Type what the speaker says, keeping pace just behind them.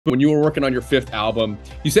When you were working on your fifth album,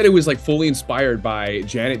 you said it was like fully inspired by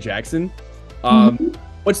Janet Jackson. Mhm.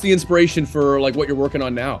 What's the inspiration for like what you're working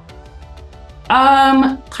on now?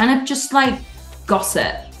 Kind of just like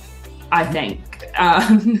gossip, I think.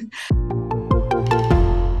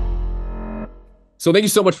 So thank you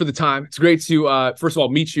so much for the time. It's great to first of all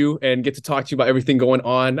meet you and get to talk to you about everything going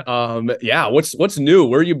on. Yeah, what's new?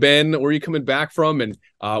 Where you been? Where are you coming back from? And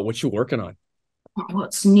what you working on?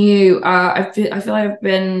 What's new? I feel like I've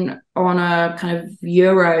been on a kind of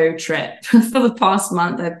Euro trip for the past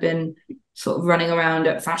month. I've been sort of running around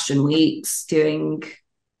at fashion weeks doing,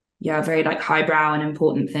 yeah, very like highbrow and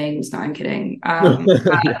important things. No, I'm kidding. I No,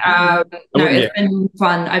 wouldn't, yeah. it's been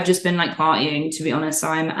fun. I've just been like partying, to be honest. So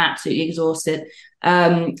I'm absolutely exhausted.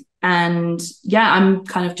 Um, and yeah, I'm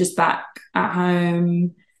kind of just back at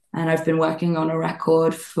home, and I've been working on a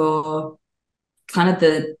record for kind of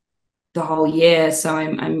the whole year. So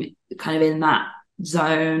I'm kind of in that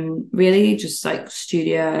zone, really, just like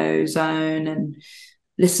studio zone and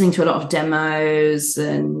listening to a lot of demos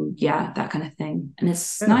and yeah, that kind of thing. And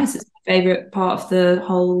it's Yeah. nice. It's my favorite part of the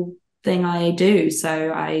whole thing I do.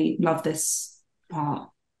 So I love this part.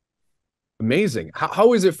 Amazing.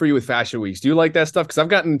 How is it for you with fashion weeks? Do you like that stuff? Because I've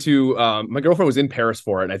gotten to my girlfriend was in Paris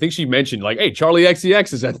for it, and I think she mentioned like, "Hey, Charli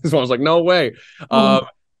XCX is at this one." I was like, "No way." Oh,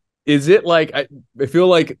 Is it like I feel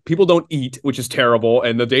like people don't eat, which is terrible,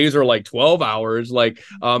 and the days are like 12 hours. Like,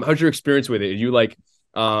 how's your experience with it? Are you like,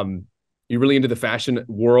 you really into the fashion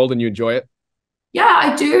world and you enjoy it? yeah,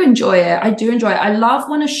 I do enjoy it. I do enjoy it. I love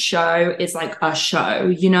when a show is like a show,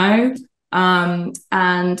 you know?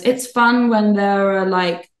 And it's fun when there are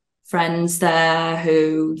like friends there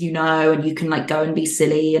who you know and you can like go and be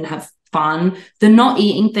silly and have fun. The not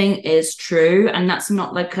eating thing is true, and that's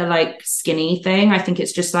not like a like skinny thing. I think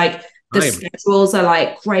it's just like the Time. schedules are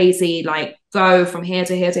like crazy, like go from here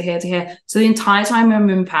to here to here to here. So the entire time I'm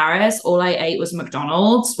in Paris, all I ate was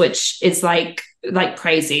McDonald's, which is like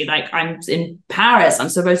crazy. Like I'm in Paris, I'm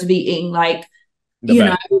supposed to be eating like, The you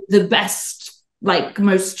know, best. the best, like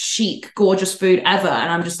most chic, gorgeous food ever.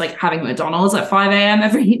 And I'm just like having McDonald's at 5 a.m.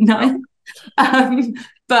 every night. Um,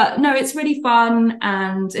 but no, it's really fun.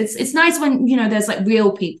 And it's nice when, you know, there's like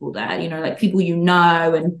real people there, you know, like people you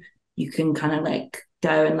know, and you can kind of like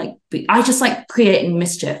go and like be, I just like creating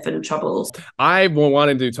mischief and troubles. I've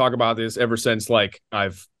wanted to talk about this ever since like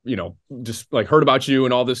I've just like heard about you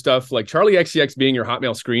and all this stuff. Like Charli XCX being your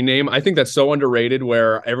Hotmail screen name, I think that's so underrated.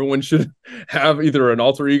 Where everyone should have either an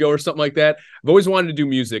alter ego or something like that. I've always wanted to do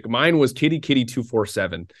music. Mine was Kitty Kitty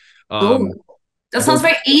 247. Oh, that I've sounds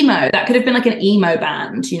always, very emo. That could have been like an emo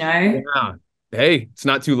band, you know? yeah. Hey, it's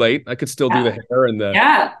not too late. I could still do the Yeah, hair and the.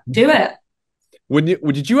 yeah, do it.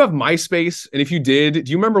 Did you have MySpace? And if you did,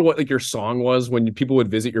 do you remember what like your song was when people would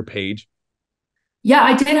visit your page? Yeah,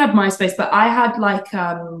 I did have MySpace, but I had like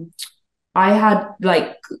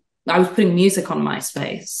I was putting music on MySpace.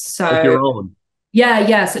 Like So your own? yeah,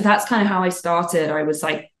 yeah. So that's kind of how I started. I was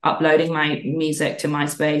like uploading my music to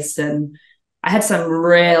MySpace, and I had some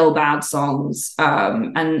real bad songs.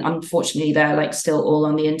 And unfortunately they're like still all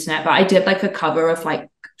on the internet. But I did like a cover of like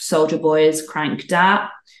Soldier Boy's Crank Dat,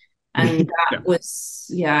 and Yeah. that was,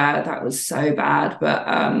 yeah, that was so bad, but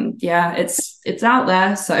yeah, it's out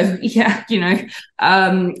there. So yeah, you know,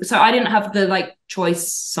 so I didn't have the like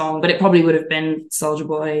choice song, but it probably would have been Soldier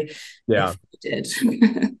Boy Yeah. if it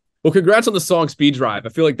did. Well, congrats on the song Speed Drive. I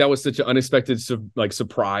feel like that was such an unexpected like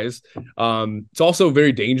surprise. It's also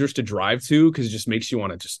very dangerous to drive to because it just makes you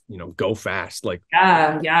want to just, go fast. Like,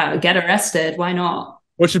 Yeah, yeah, get arrested, why not?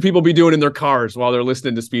 what should people be doing in their cars while they're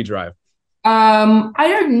listening to Speed Drive? I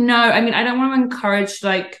don't know. I mean, I don't want to encourage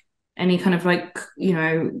like any kind of like, you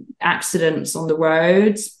know, accidents on the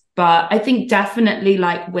roads, but I think definitely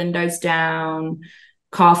like windows down,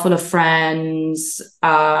 car full of friends,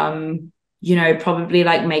 you know, probably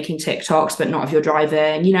like making TikToks, but not if you're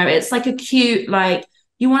driving. You know, it's like a cute, like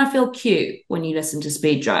you want to feel cute when you listen to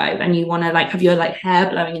Speed Drive, and you want to like have your like hair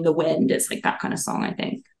blowing in the wind. It's like that kind of song, I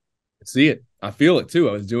think. I see it. I feel it too.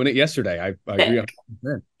 I was doing it yesterday. I agree Sick.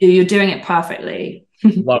 100%. You're doing it perfectly.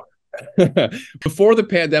 Love it. Before the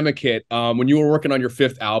pandemic hit, when you were working on your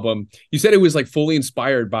fifth album, you said it was like fully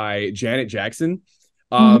inspired by Janet Jackson.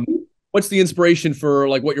 Um, Mhm. what's the inspiration for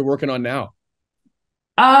like what you're working on now?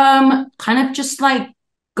 Kind of just like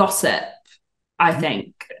gossip, I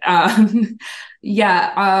think.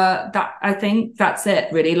 Yeah, that I think that's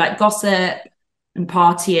it really, like gossip and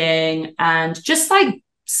partying and just like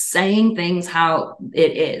saying things how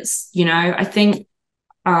it is, you know. I think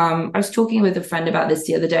I was talking with a friend about this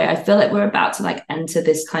the other day. I feel like we're about to like enter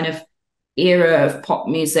this kind of era of pop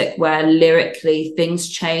music where lyrically things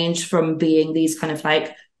change from being these kind of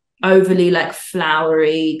like overly like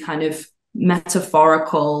flowery kind of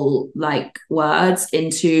metaphorical like words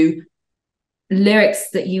into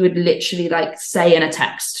lyrics that you would literally like say in a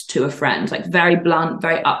text to a friend, like very blunt,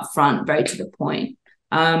 very upfront, very to the point.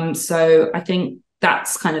 So I think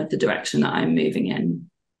that's kind of the direction that I'm moving in.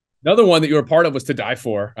 Another one that you were a part of was To Die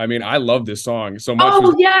For. I mean, I love this song so much.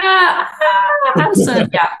 Oh yeah, Addison.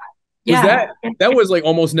 Yeah, Was yeah. that was like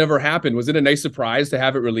almost never happened. Was it a nice surprise to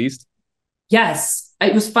have it released? Yes,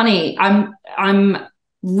 it was funny. I'm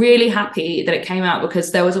really happy that it came out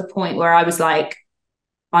because there was a point where I was like,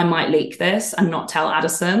 I might leak this and not tell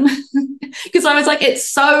Addison because I was like, it's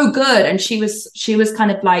so good, and she was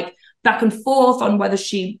kind of like back and forth on whether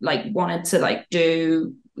she like wanted to like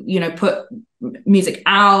do, you know, put music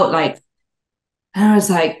out, like, and I was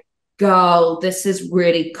like, girl, this is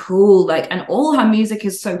really cool, like, and all her music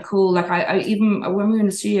is so cool. Like I even when we were in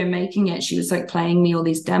the studio making it, she was like playing me all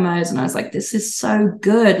these demos and I was like, this is so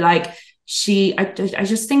good. Like I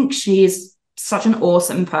just think she is such an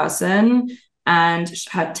awesome person, and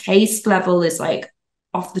her taste level is like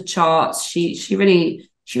off the charts. She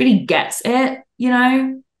really gets it, you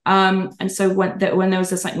know. And so when there was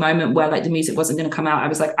this like moment where like the music wasn't going to come out, I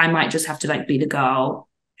was like, I might just have to like be the girl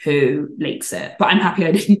who leaks it, but I'm happy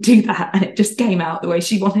I didn't do that and it just came out the way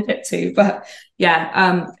she wanted it to. But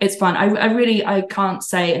yeah, it's fun. I can't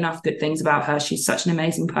say enough good things about her. She's such an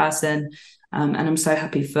amazing person, and I'm so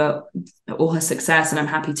happy for all her success, and I'm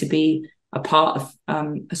happy to be a part of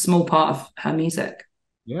a small part of her music.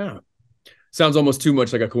 Yeah. Sounds almost too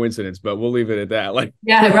much like a coincidence, but we'll leave it at that. Like,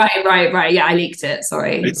 yeah, right. Yeah, I leaked it.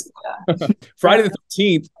 Sorry. Friday the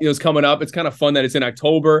 13th is coming up. It's kind of fun that it's in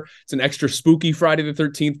October. It's an extra spooky Friday the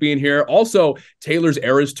 13th being here. Also, Taylor's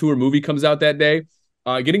Eras Tour movie comes out that day.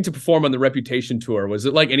 Getting to perform on the Reputation tour, was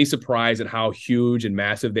it like any surprise at how huge and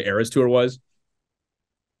massive the Eras Tour was?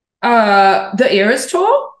 The Eras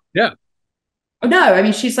Tour? Yeah. No, I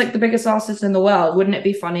mean, she's like the biggest artist in the world. Wouldn't it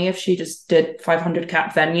be funny if she just did 500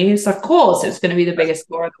 cap venues? Of course, it's going to be the biggest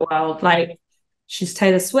tour in the world. Like, she's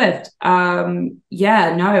Taylor Swift.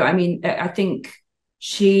 Yeah, no, I mean, I think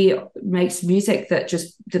she makes music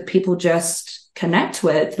that people just connect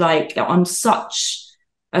with, like on such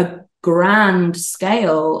a grand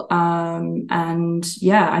scale. And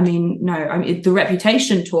yeah, I mean, no, I mean, the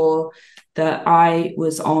Reputation tour that I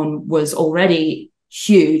was on was already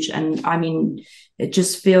huge, and I mean it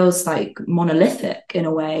just feels like monolithic in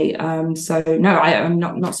a way. So no, I'm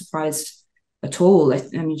not surprised at all. I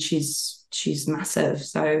mean she's massive,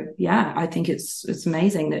 so yeah, I think it's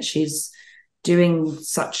amazing that she's doing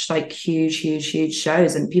such like huge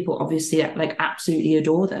shows, and people obviously like absolutely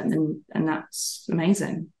adore them, and that's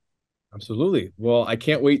amazing. Absolutely. Well, I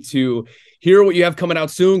can't wait to hear what you have coming out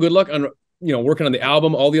soon. Good luck on working on the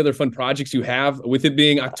album, all the other fun projects you have. With it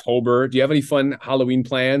being October, do you have any fun Halloween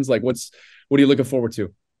plans? Like what are you looking forward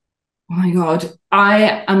to? Oh my God,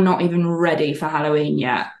 I am not even ready for Halloween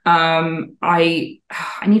yet. I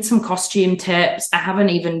need some costume tips. I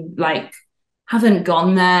haven't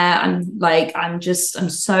gone there. I'm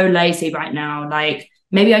so lazy right now. Like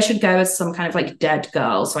maybe I should go as some kind of like dead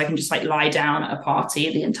girl so I can just like lie down at a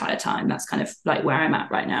party the entire time. That's kind of like where I'm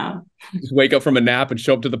at right now. Just wake up from a nap and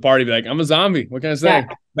show up to the party, be like, I'm a zombie. What can I say? Yeah.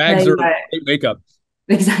 Bags or makeup.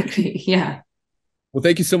 Exactly. Yeah. Well,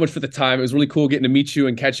 thank you so much for the time. It was really cool getting to meet you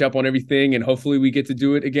and catch up on everything. And hopefully we get to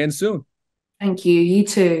do it again soon. Thank you. You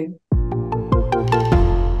too.